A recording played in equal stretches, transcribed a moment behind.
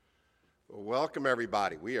Welcome,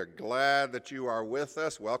 everybody. We are glad that you are with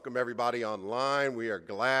us. Welcome, everybody online. We are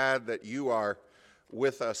glad that you are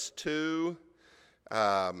with us, too.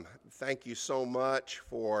 Thank you so much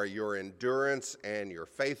for your endurance and your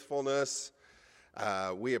faithfulness.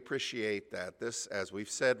 We appreciate that. This, as we've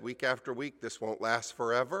said week after week, this won't last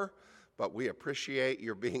forever, but we appreciate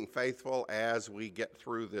your being faithful as we get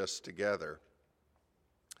through this together.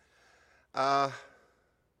 What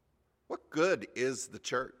good is the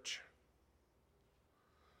church?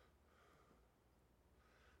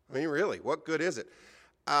 I mean, really, what good is it?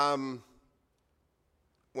 When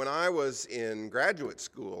I was in graduate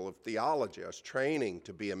school of theology, I was training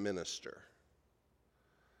to be a minister.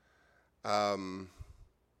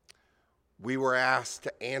 We were asked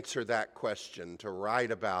to answer that question, to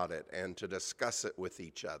write about it, and to discuss it with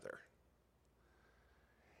each other.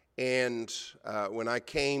 And when I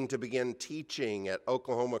came to begin teaching at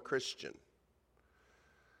Oklahoma Christian,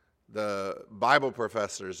 the Bible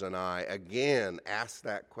professors and I again asked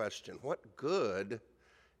that question: what good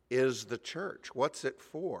is the church? What's it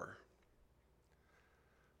for?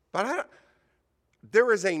 But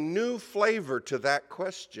there is a new flavor to that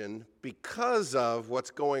question because of what's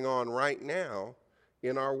going on right now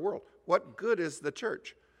in our world. What good is the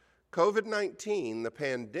church? COVID-19, the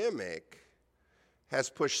pandemic, has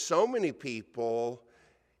pushed so many people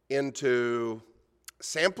into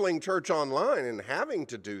sampling church online and having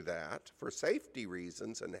to do that for safety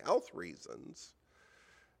reasons and health reasons,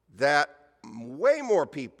 that way more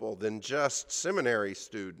people than just seminary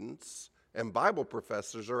students and Bible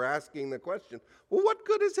professors are asking the question, well, what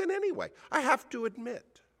good is it anyway? I have to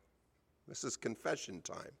admit, this is confession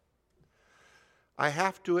time. I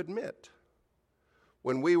have to admit,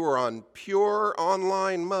 when we were on pure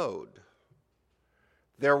online mode,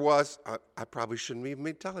 there was, I probably shouldn't even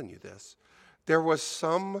be telling you this, there was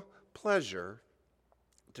some pleasure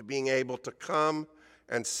to being able to come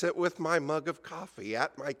and sit with my mug of coffee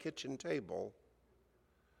at my kitchen table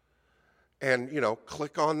and,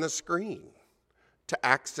 click on the screen to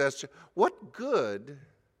access. What good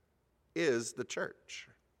is the church?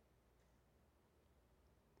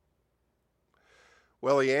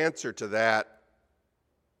 Well, the answer to that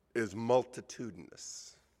is multitudinous.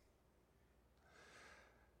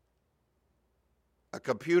 A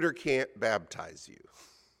computer can't baptize you.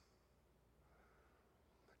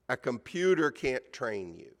 A computer can't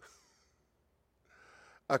train you.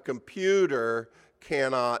 A computer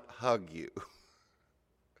cannot hug you.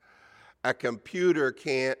 A computer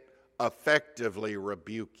can't effectively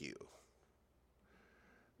rebuke you.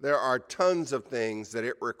 There are tons of things that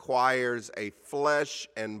it requires a flesh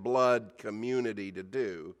and blood community to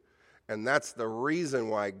do, and that's the reason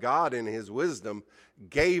why God in His wisdom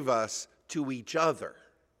gave us to each other.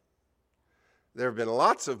 There have been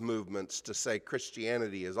lots of movements to say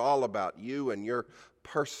Christianity is all about you and your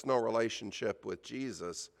personal relationship with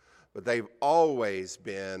Jesus, but they've always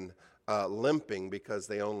been limping because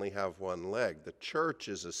they only have one leg. The church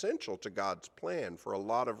is essential to God's plan for a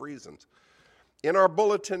lot of reasons. In our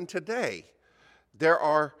bulletin today, there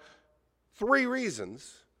are 3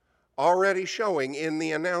 reasons already showing in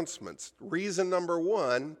the announcements. Reason number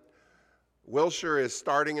 1, Wilshire is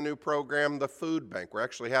starting a new program, the Food Bank. We're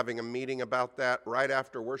actually having a meeting about that right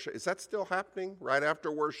after worship. Is that still happening? Right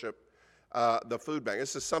after worship, the Food Bank.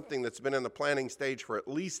 This is something that's been in the planning stage for at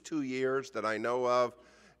least 2 years that I know of.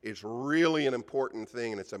 It's really an important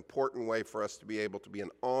thing, and it's an important way for us to be able to be an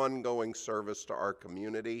ongoing service to our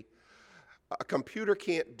community. A computer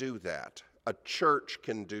can't do that. A church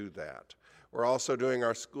can do that. We're also doing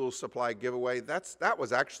our school supply giveaway. That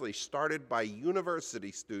was actually started by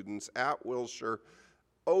university students at Wilshire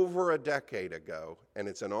over a decade ago, and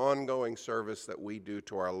it's an ongoing service that we do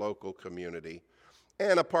to our local community.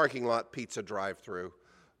 And a parking lot pizza drive-through,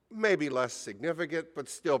 maybe less significant, but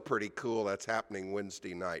still pretty cool. That's happening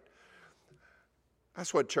Wednesday night.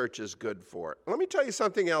 That's what church is good for. Let me tell you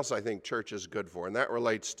something else I think church is good for, and that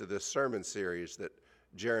relates to this sermon series that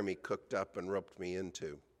Jeremy cooked up and roped me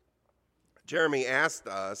into. Jeremy asked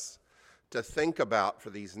us to think about for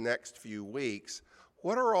these next few weeks,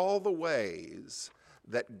 what are all the ways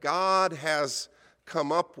that God has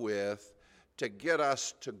come up with to get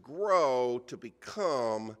us to grow to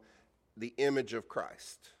become the image of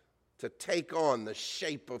Christ, to take on the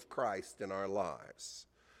shape of Christ in our lives,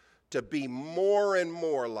 to be more and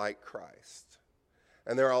more like Christ.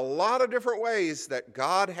 And there are a lot of different ways that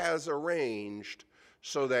God has arranged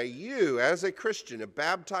so that you, as a Christian, a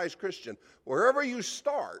baptized Christian, wherever you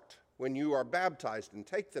start when you are baptized and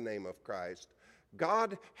take the name of Christ,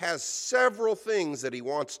 God has several things that He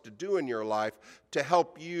wants to do in your life to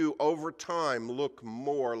help you over time look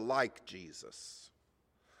more like Jesus.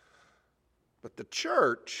 But the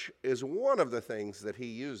church is one of the things that he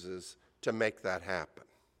uses to make that happen.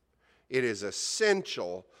 It is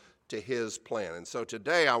essential to his plan. And so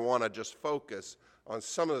today I want to just focus on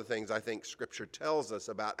some of the things I think Scripture tells us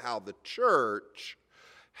about how the church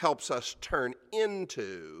helps us turn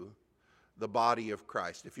into the body of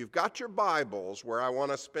Christ. If you've got your Bibles, where I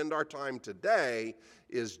want to spend our time today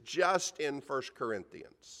is just in 1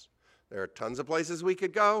 Corinthians. There are tons of places we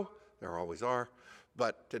could go. There always are.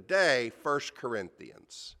 But today, 1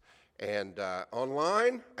 Corinthians. And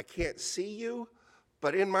online, I can't see you,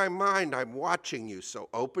 but in my mind, I'm watching you. So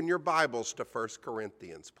open your Bibles to 1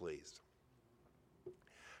 Corinthians, please.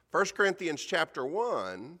 1 Corinthians chapter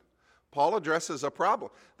 1, Paul addresses a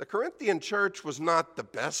problem. The Corinthian church was not the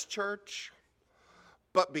best church,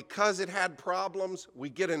 but because it had problems, we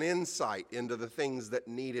get an insight into the things that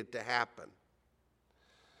needed to happen.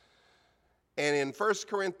 And in 1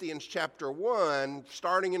 Corinthians chapter 1,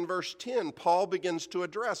 starting in verse 10, Paul begins to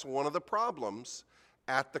address one of the problems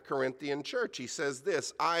at the Corinthian church. He says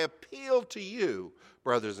this, I appeal to you,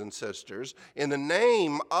 brothers and sisters, in the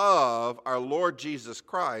name of our Lord Jesus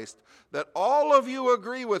Christ, that all of you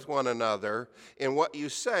agree with one another in what you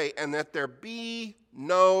say, and that there be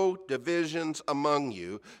no divisions among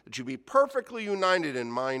you, that you be perfectly united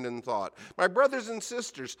in mind and thought. My brothers and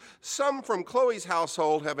sisters, some from Chloe's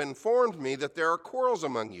household have informed me that there are quarrels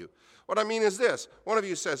among you. What I mean is this, one of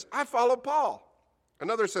you says, I follow Paul.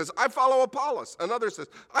 Another says, I follow Apollos. Another says,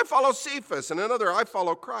 I follow Cephas. And another, I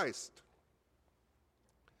follow Christ.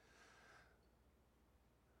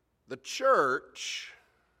 The church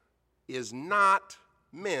is not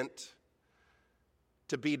meant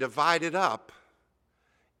to be divided up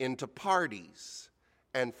into parties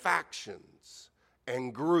and factions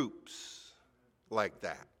and groups like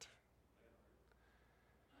that.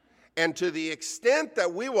 And to the extent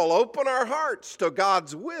that we will open our hearts to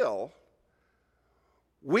God's will,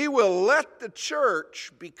 we will let the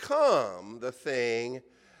church become the thing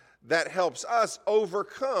that helps us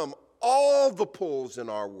overcome all the pulls in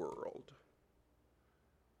our world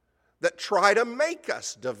that try to make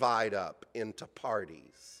us divide up into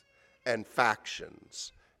parties and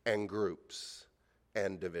factions and groups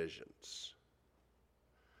and divisions.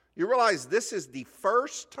 You realize this is the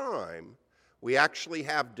first time we actually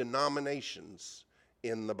have denominations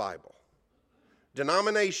in the Bible.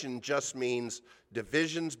 Denomination just means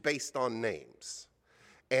divisions based on names.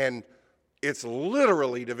 And it's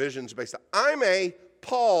literally divisions based on, I'm a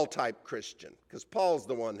Paul type Christian, because Paul's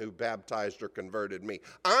the one who baptized or converted me.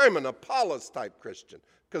 I'm an Apollos type Christian,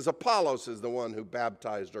 because Apollos is the one who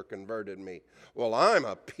baptized or converted me. Well, I'm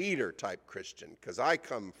a Peter type Christian, because I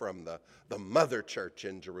come from the mother church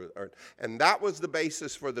in Jerusalem. And that was the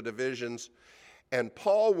basis for the divisions. And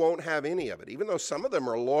Paul won't have any of it. Even though some of them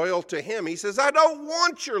are loyal to him, he says, I don't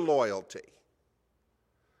want your loyalty.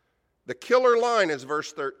 The killer line is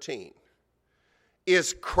verse 13.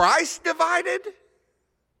 Is Christ divided?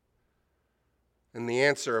 And the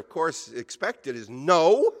answer, of course, expected is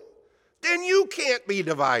no. Then you can't be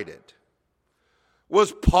divided.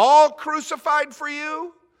 Was Paul crucified for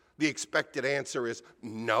you? The expected answer is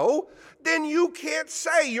no. Then you can't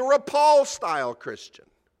say you're a Paul-style Christian.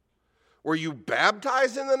 Were you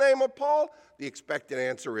baptized in the name of Paul? The expected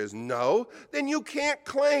answer is no. Then you can't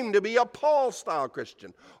claim to be a Paul-style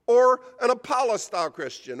Christian or an Apollos-style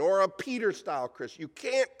Christian or a Peter-style Christian. You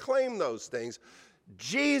can't claim those things.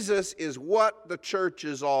 Jesus is what the church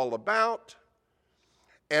is all about.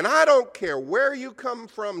 And I don't care where you come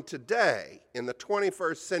from today in the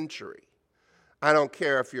 21st century. I don't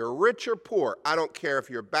care if you're rich or poor. I don't care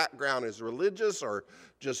if your background is religious or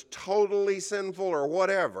just totally sinful or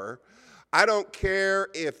whatever. I don't care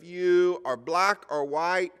if you are black or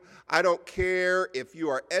white. I don't care if you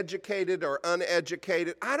are educated or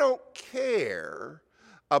uneducated. I don't care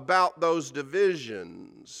about those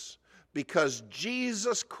divisions because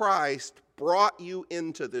Jesus Christ brought you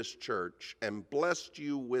into this church and blessed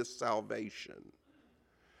you with salvation.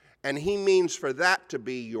 And he means for that to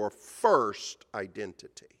be your first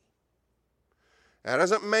identity. That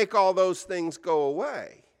doesn't make all those things go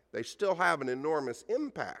away. They still have an enormous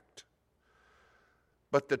impact.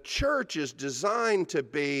 But the church is designed to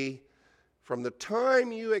be, from the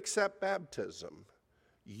time you accept baptism,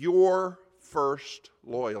 your first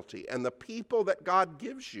loyalty. And the people that God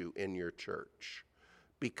gives you in your church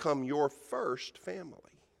become your first family.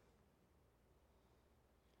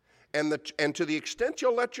 And to the extent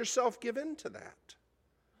you'll let yourself give into that,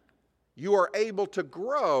 you are able to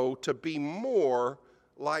grow to be more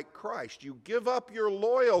like Christ. You give up your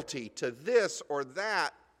loyalty to this or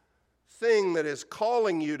that thing that is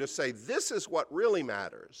calling you to say, this is what really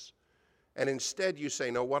matters. And instead you say,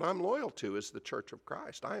 no, what I'm loyal to is the church of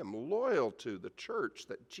Christ. I am loyal to the church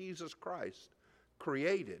that Jesus Christ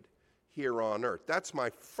created here on earth. That's my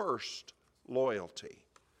first loyalty.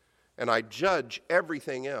 And I judge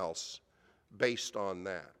everything else based on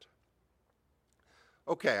that.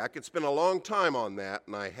 Okay, I could spend a long time on that,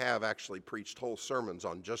 and I have actually preached whole sermons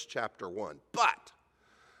on just chapter 1. But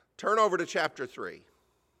turn over to chapter 3.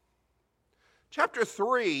 Chapter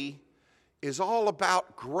 3 is all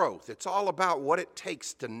about growth. It's all about what it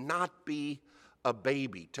takes to not be a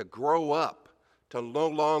baby, to grow up, to no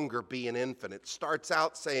longer be an infant. It starts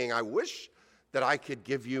out saying, I wish that I could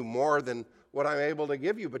give you more than what I'm able to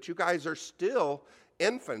give you, but you guys are still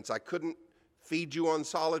infants. I couldn't feed you on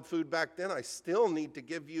solid food back then. I still need to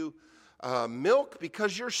give you milk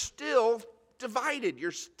because you're still divided.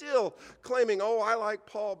 You're still claiming, oh, I like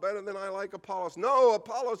Paul better than I like Apollos. No,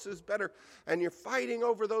 Apollos is better. And you're fighting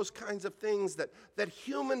over those kinds of things that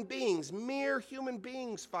human beings, mere human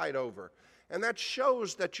beings fight over. And that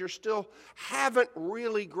shows that you still haven't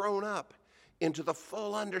really grown up into the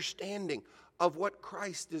full understanding of what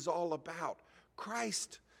Christ is all about.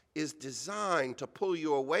 Christ is designed to pull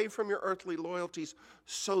you away from your earthly loyalties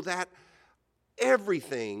so that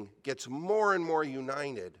everything gets more and more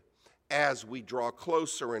united as we draw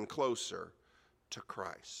closer and closer to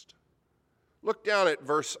Christ. Look down at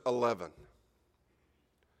verse 11.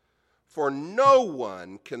 For no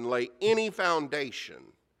one can lay any foundation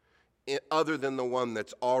other than the one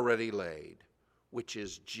that's already laid, which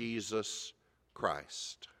is Jesus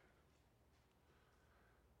Christ.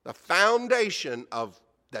 The foundation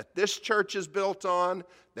that this church is built on,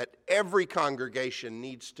 that every congregation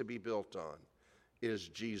needs to be built on, is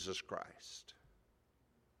Jesus Christ.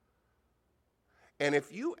 And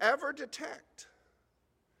if you ever detect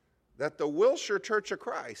that the Wilshire Church of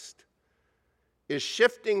Christ is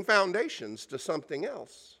shifting foundations to something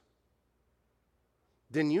else,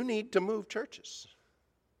 then you need to move churches.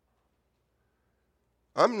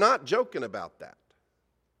 I'm not joking about that.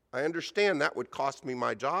 I understand that would cost me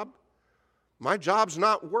my job. My job's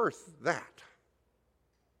not worth that.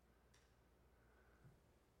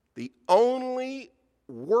 The only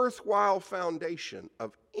worthwhile foundation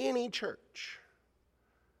of any church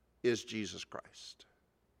is Jesus Christ.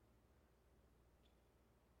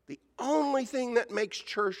 The only thing that makes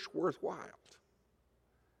church worthwhile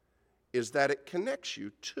is that it connects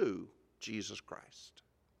you to Jesus Christ.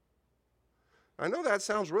 I know that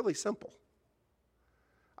sounds really simple.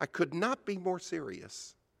 I could not be more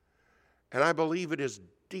serious. And I believe it is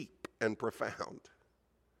deep and profound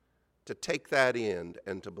to take that in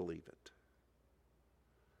and to believe it.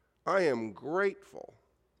 I am grateful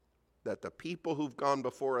that the people who've gone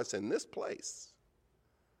before us in this place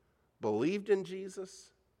believed in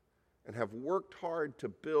Jesus and have worked hard to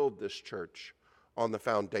build this church on the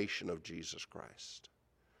foundation of Jesus Christ.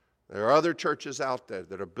 There are other churches out there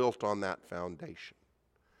that are built on that foundation.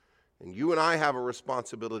 And you and I have a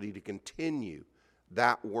responsibility to continue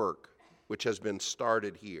that work which has been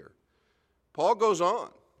started here. Paul goes on,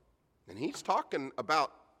 and he's talking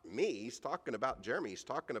about me. He's talking about Jeremy. He's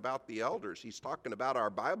talking about the elders. He's talking about our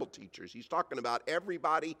Bible teachers. He's talking about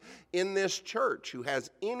everybody in this church who has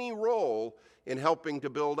any role in helping to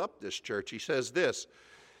build up this church. He says this,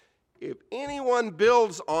 if anyone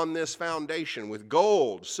builds on this foundation with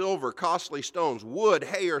gold, silver, costly stones, wood,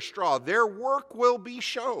 hay, or straw, their work will be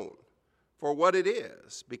shown for what it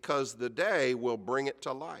is, because the day will bring it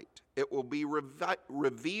to light. It will be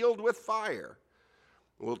revealed with fire.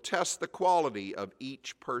 We'll test the quality of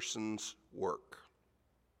each person's work.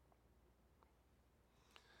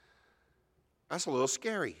 That's a little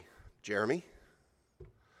scary, Jeremy.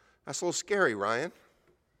 That's a little scary, Ryan.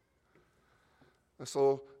 That's a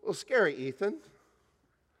little scary, Ethan.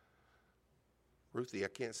 Ruthie, I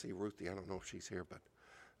can't see Ruthie. I don't know if she's here, but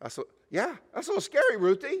that's a little scary,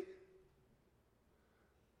 Ruthie.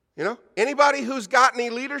 You know, anybody who's got any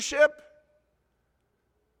leadership,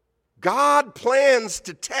 God plans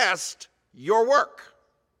to test your work.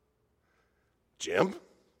 Jim,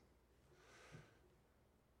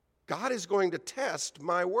 God is going to test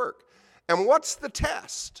my work. And what's the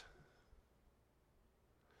test?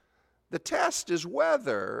 The test is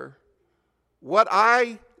whether what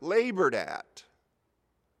I labored at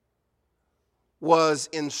was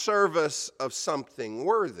in service of something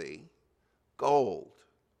worthy, gold,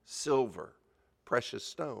 silver, precious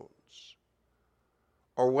stones,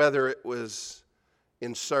 or whether it was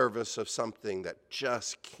in service of something that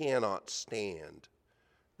just cannot stand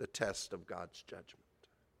the test of God's judgment.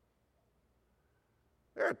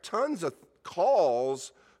 There are tons of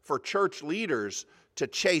calls for church leaders to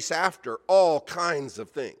chase after all kinds of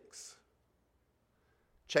things.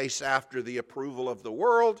 chase after the approval of the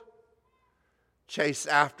world, chase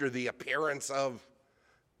after the appearance of,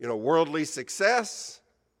 worldly success,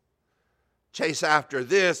 chase after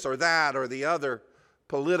this or that or the other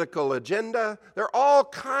political agenda. There are all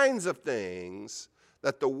kinds of things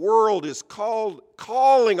that the world is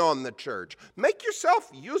calling on the church. Make yourself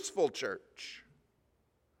useful, church.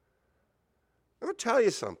 Let me tell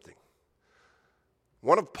you something.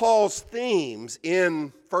 One of Paul's themes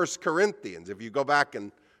in 1 Corinthians, if you go back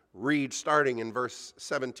and read starting in verse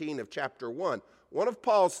 17 of chapter 1, one of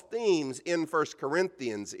Paul's themes in 1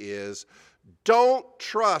 Corinthians is, don't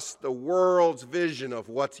trust the world's vision of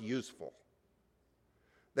what's useful.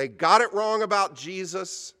 They got it wrong about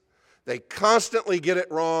Jesus. They constantly get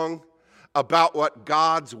it wrong about what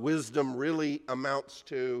God's wisdom really amounts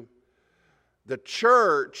to. The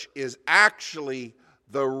church is actually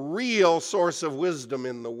the real source of wisdom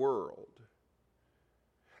in the world.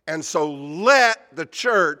 And so let the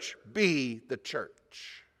church be the church.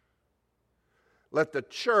 Let the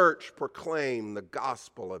church proclaim the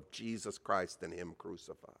gospel of Jesus Christ and Him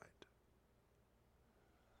crucified.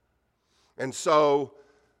 And so,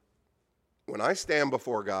 when I stand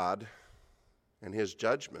before God and His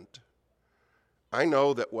judgment, I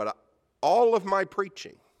know that all of my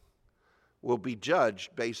preaching will be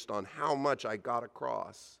judged based on how much I got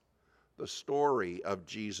across the story of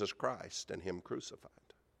Jesus Christ and Him crucified.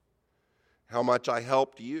 How much I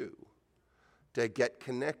helped you to get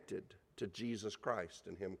connected to Jesus Christ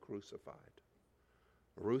and Him crucified.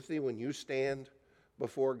 Ruthie, when you stand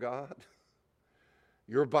before God,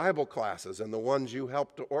 your Bible classes and the ones you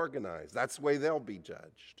helped to organize, that's the way they'll be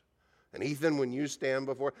judged. And Ethan, when you stand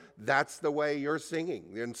before, that's the way your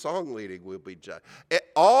singing and song leading will be judged.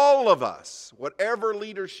 All of us, whatever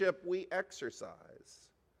leadership we exercise,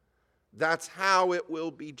 that's how it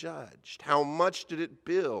will be judged. How much did it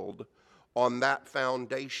build on that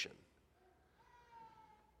foundation?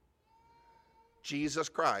 Jesus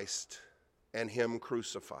Christ and Him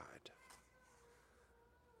crucified.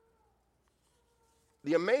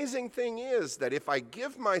 The amazing thing is that if I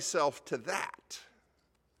give myself to that,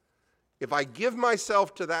 if I give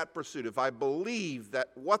myself to that pursuit, if I believe that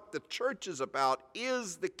what the church is about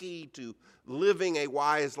is the key to living a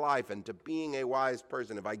wise life and to being a wise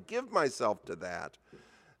person, if I give myself to that,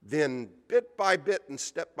 then bit by bit and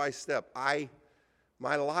step by step,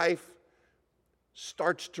 my life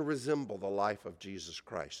starts to resemble the life of Jesus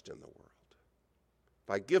Christ in the world. If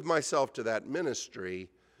I give myself to that ministry,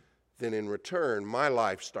 then in return, my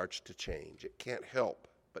life starts to change. It can't help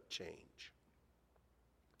but change.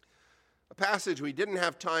 A passage we didn't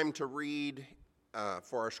have time to read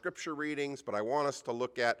for our scripture readings, but I want us to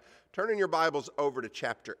look at. Turn in your Bibles over to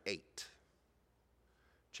chapter 8.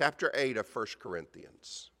 Chapter 8 of 1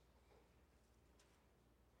 Corinthians.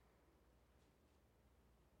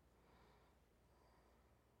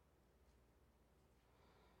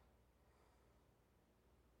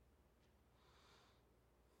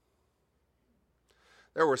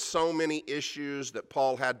 There were so many issues that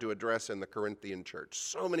Paul had to address in the Corinthian church.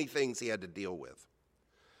 So many things he had to deal with.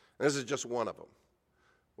 And this is just one of them.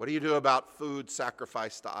 What do you do about food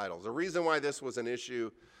sacrificed to idols? The reason why this was an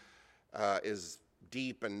issue is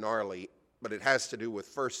deep and gnarly, but it has to do with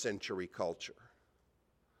first century culture.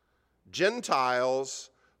 Gentiles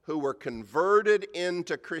who were converted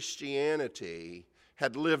into Christianity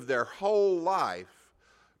had lived their whole life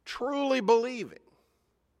truly believing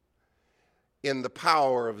in the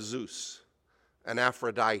power of Zeus and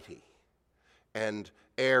Aphrodite and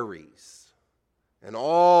Ares and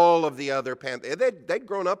all of the other pantheons. They'd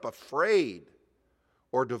grown up afraid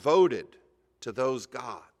or devoted to those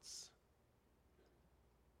gods.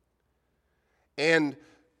 And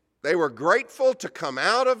they were grateful to come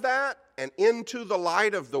out of that and into the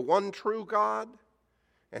light of the one true God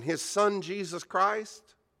and His Son, Jesus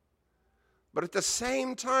Christ. But at the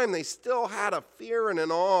same time, they still had a fear and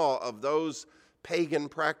an awe of those pagan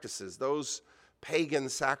practices, those pagan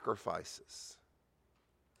sacrifices.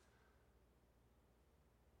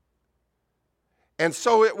 And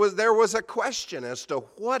so there was a question as to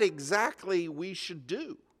what exactly we should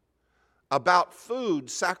do about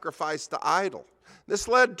food sacrificed to idol. This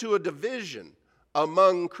led to a division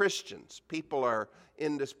among Christians. People are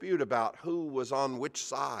in dispute about who was on which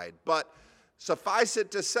side. But suffice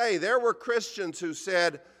it to say, there were Christians who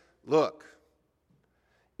said, look,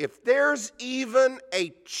 if there's even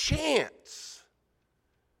a chance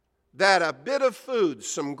that a bit of food,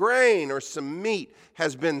 some grain or some meat,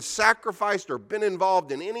 has been sacrificed or been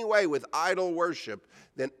involved in any way with idol worship,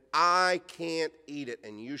 then I can't eat it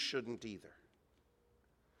and you shouldn't either.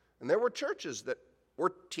 And there were churches that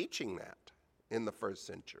were teaching that in the first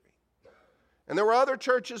century. And there were other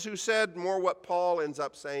churches who said more what Paul ends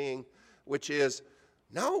up saying, which is,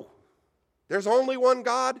 no, there's only one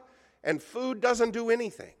God, and food doesn't do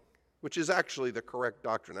anything, which is actually the correct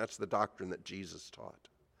doctrine. That's the doctrine that Jesus taught.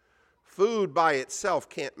 Food by itself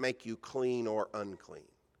can't make you clean or unclean.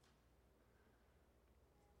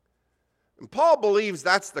 And Paul believes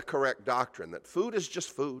that's the correct doctrine, that food is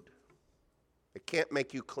just food. It can't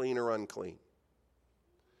make you clean or unclean.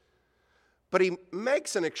 But he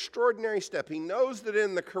makes an extraordinary step. He knows that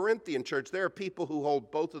in the Corinthian church there are people who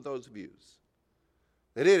hold both of those views.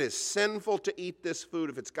 That it is sinful to eat this food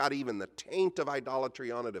if it's got even the taint of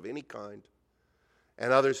idolatry on it of any kind.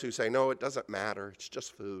 And others who say, no, it doesn't matter, it's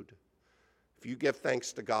just food. If you give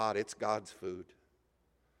thanks to God, it's God's food.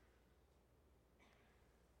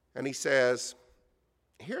 And he says,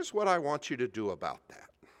 here's what I want you to do about that.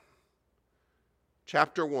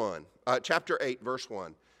 Chapter 8, verse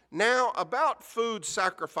 1. Now, about food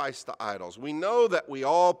sacrificed to idols, we know that we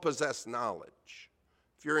all possess knowledge.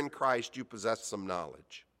 If you're in Christ, you possess some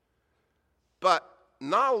knowledge. But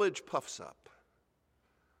knowledge puffs up,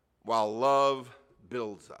 while love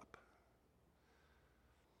builds up.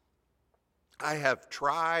 I have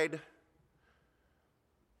tried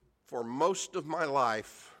for most of my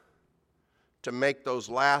life to make those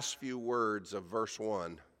last few words of verse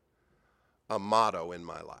 1 a motto in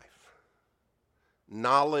my life.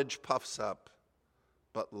 Knowledge puffs up,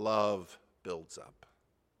 but love builds up.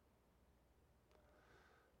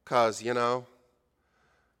 Because,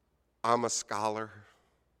 I'm a scholar.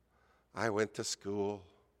 I went to school.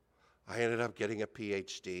 I ended up getting a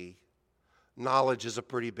PhD. Knowledge is a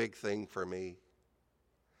pretty big thing for me.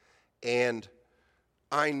 And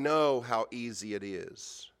I know how easy it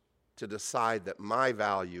is to decide that my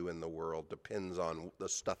value in the world depends on the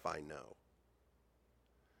stuff I know.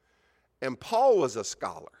 And Paul was a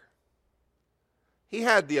scholar. He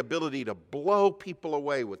had the ability to blow people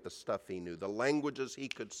away with the stuff he knew, the languages he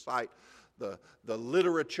could cite, the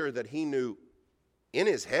literature that he knew in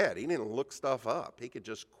his head. He didn't look stuff up. He could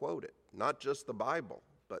just quote it, not just the Bible,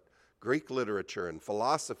 but Greek literature and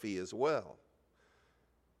philosophy as well.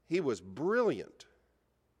 He was brilliant.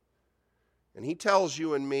 And he tells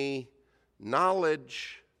you and me,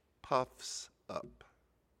 knowledge puffs up.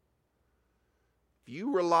 If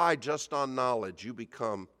you rely just on knowledge, you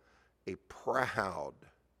become a proud,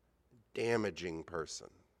 damaging person.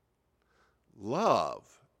 Love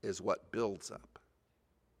is what builds up.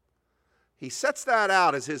 He sets that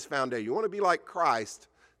out as his foundation. You want to be like Christ,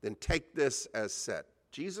 then take this as set.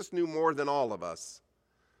 Jesus knew more than all of us,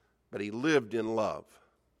 but he lived in love.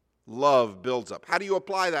 Love builds up. How do you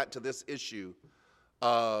apply that to this issue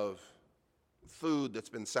of food that's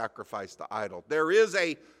been sacrificed to idol? There is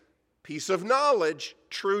a piece of knowledge,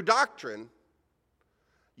 true doctrine.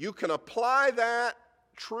 You can apply that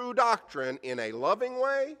true doctrine in a loving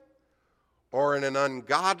way or in an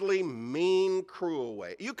ungodly, mean, cruel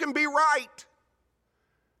way. You can be right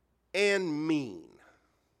and mean,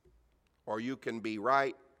 or you can be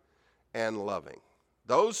right and loving.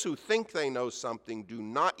 Those who think they know something do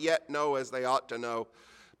not yet know as they ought to know,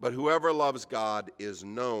 but whoever loves God is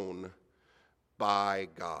known by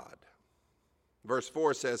God. Verse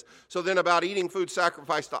 4 says, so then about eating food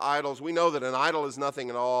sacrificed to idols, we know that an idol is nothing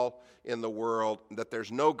at all in the world, that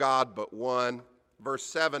there's no God but one. Verse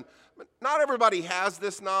 7, not everybody has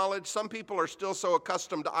this knowledge. Some people are still so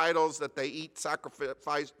accustomed to idols that they eat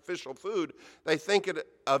sacrificial food, they think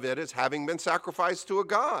of it as having been sacrificed to a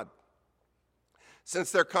god.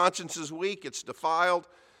 Since their conscience is weak, it's defiled.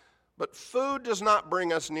 But food does not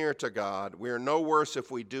bring us near to God. We are no worse if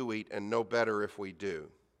we do eat and no better if we do.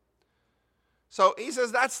 So he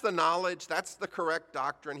says that's the knowledge, that's the correct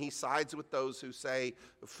doctrine. He sides with those who say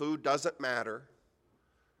food doesn't matter.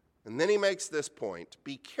 And then he makes this point.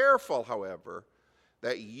 Be careful, however,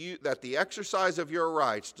 that the exercise of your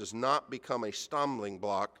rights does not become a stumbling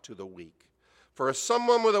block to the weak. For if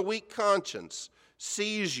someone with a weak conscience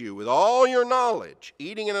sees you with all your knowledge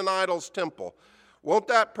eating in an idol's temple, won't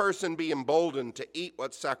that person be emboldened to eat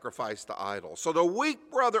what's sacrificed to idols? So the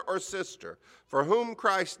weak brother or sister for whom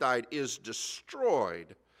Christ died is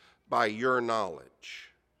destroyed by your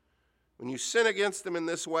knowledge. When you sin against them in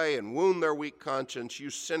this way and wound their weak conscience,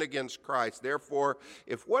 you sin against Christ. Therefore,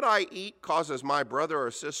 if what I eat causes my brother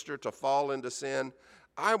or sister to fall into sin,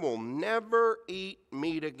 I will never eat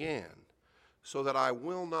meat again, so that I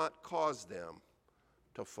will not cause them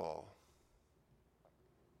to fall.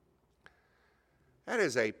 That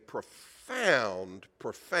is a profound,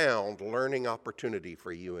 profound learning opportunity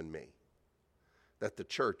for you and me that the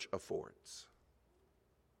church affords.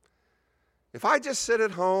 If I just sit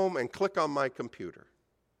at home and click on my computer,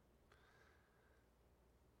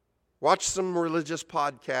 watch some religious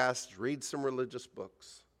podcasts, read some religious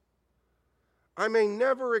books, I may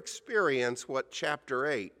never experience what chapter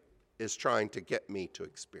 8 is trying to get me to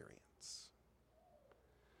experience.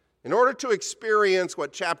 In order to experience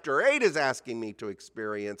what chapter 8 is asking me to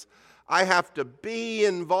experience, I have to be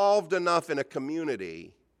involved enough in a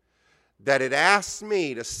community that it asks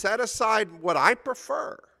me to set aside what I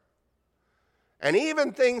prefer, and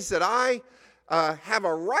even things that I have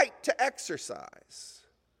a right to exercise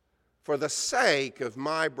for the sake of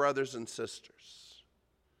my brothers and sisters.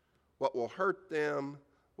 What will hurt them,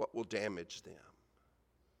 what will damage them,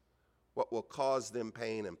 what will cause them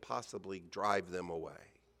pain and possibly drive them away.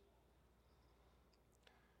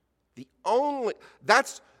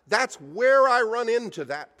 That's where I run into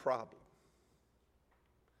that problem,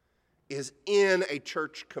 is in a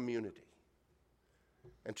church community.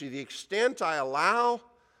 And to the extent I allow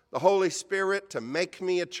the Holy Spirit to make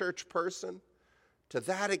me a church person, to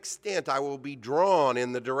that extent I will be drawn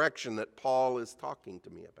in the direction that Paul is talking to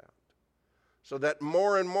me about. So that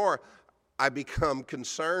more and more I become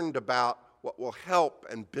concerned about what will help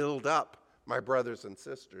and build up my brothers and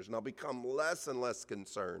sisters. And I'll become less and less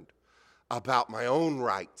concerned about my own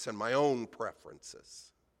rights and my own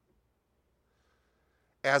preferences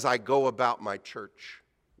as I go about my church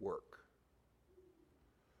work.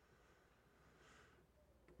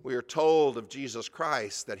 We are told of Jesus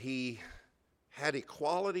Christ that he had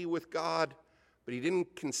equality with God, but he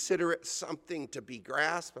didn't consider it something to be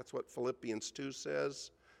grasped. That's what Philippians 2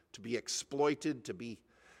 says, to be exploited, to be,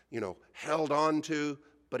 held on to,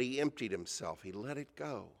 but he emptied himself. He let it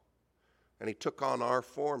go. And he took on our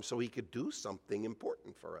form so he could do something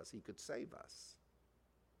important for us. He could save us.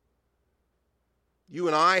 You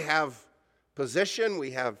and I have position,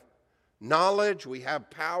 we have knowledge, we have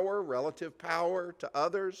power, relative power to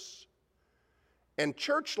others. And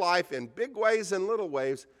church life, in big ways and little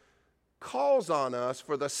ways, calls on us,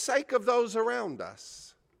 for the sake of those around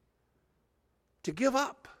us, to give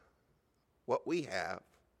up what we have,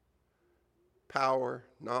 power,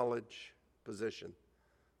 knowledge, position,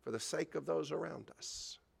 for the sake of those around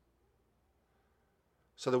us,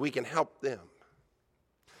 so that we can help them.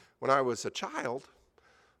 When I was a child,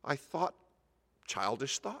 I thought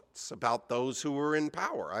childish thoughts about those who were in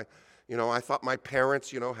power. I thought my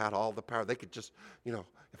parents, had all the power. They could just,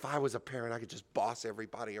 if I was a parent, I could just boss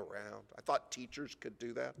everybody around. I thought teachers could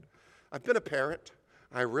do that. I've been a parent.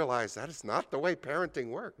 I realize that is not the way parenting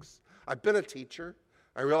works. I've been a teacher.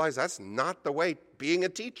 I realize that's not the way being a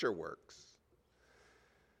teacher works.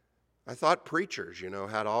 I thought preachers,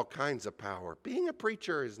 had all kinds of power. Being a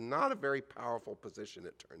preacher is not a very powerful position,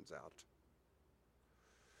 it turns out.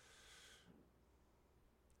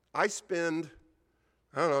 I spend,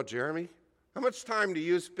 Jeremy, how much time do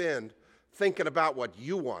you spend thinking about what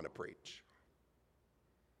you want to preach?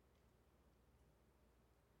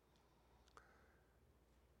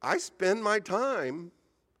 I spend my time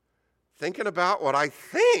thinking about what I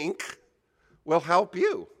think will help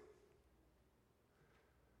you.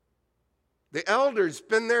 The elders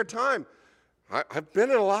spend their time. I've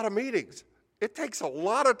been in a lot of meetings. It takes a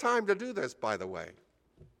lot of time to do this, by the way.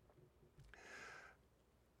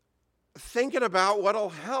 Thinking about what will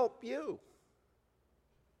help you.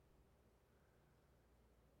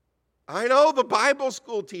 I know the Bible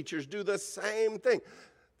school teachers do the same thing.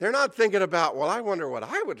 They're not thinking about, I wonder what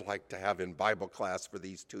I would like to have in Bible class for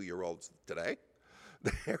these 2-year-olds today.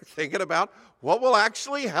 They're thinking about what will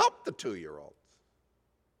actually help the 2-year-olds.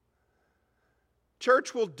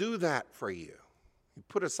 Church will do that for you. You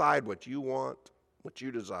put aside what you want, what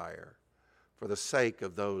you desire, for the sake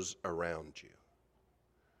of those around you.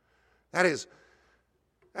 That is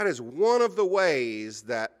one of the ways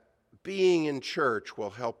that being in church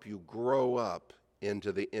will help you grow up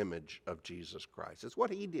into the image of Jesus Christ. It's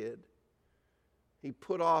what he did. He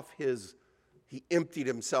emptied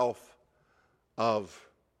himself of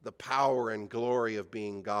the power and glory of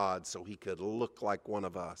being God so he could look like one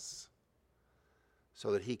of us,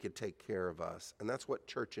 so that he could take care of us. And that's what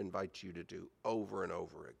church invites you to do over and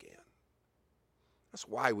over again. That's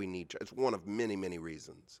why we need church. It's one of many, many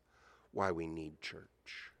reasons why we need church.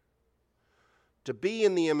 To be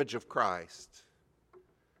in the image of Christ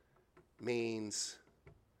means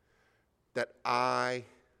that I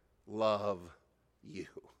love you.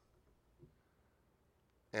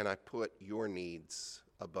 And I put your needs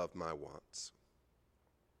above my wants.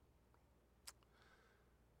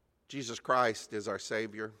 Jesus Christ is our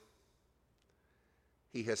Savior.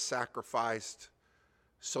 He has sacrificed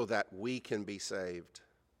so that we can be saved.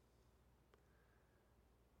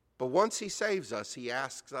 But once he saves us, he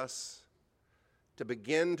asks us to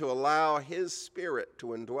begin to allow his Spirit to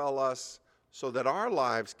indwell us so that our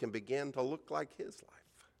lives can begin to look like his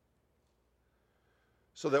life.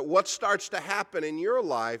 So that what starts to happen in your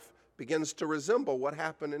life begins to resemble what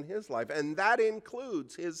happened in his life. And that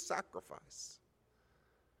includes his sacrifice.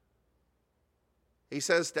 He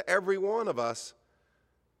says to every one of us,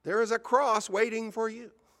 there is a cross waiting for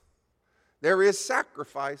you. There is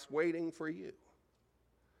sacrifice waiting for you.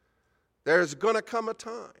 There's going to come a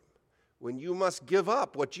time when you must give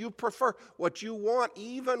up what you prefer, what you want,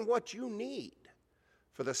 even what you need,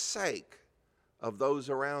 for the sake of those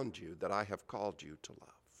around you that I have called you to love.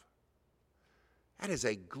 That is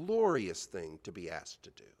a glorious thing to be asked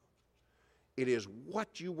to do. It is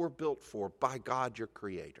what you were built for by God your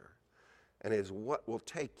Creator, and is what will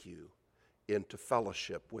take you into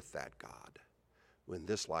fellowship with that God when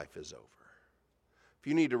this life is over. If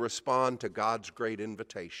you need to respond to God's great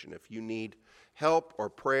invitation, if you need help or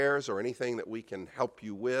prayers or anything that we can help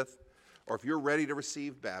you with, or if you're ready to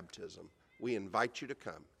receive baptism, we invite you to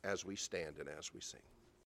come as we stand and as we sing.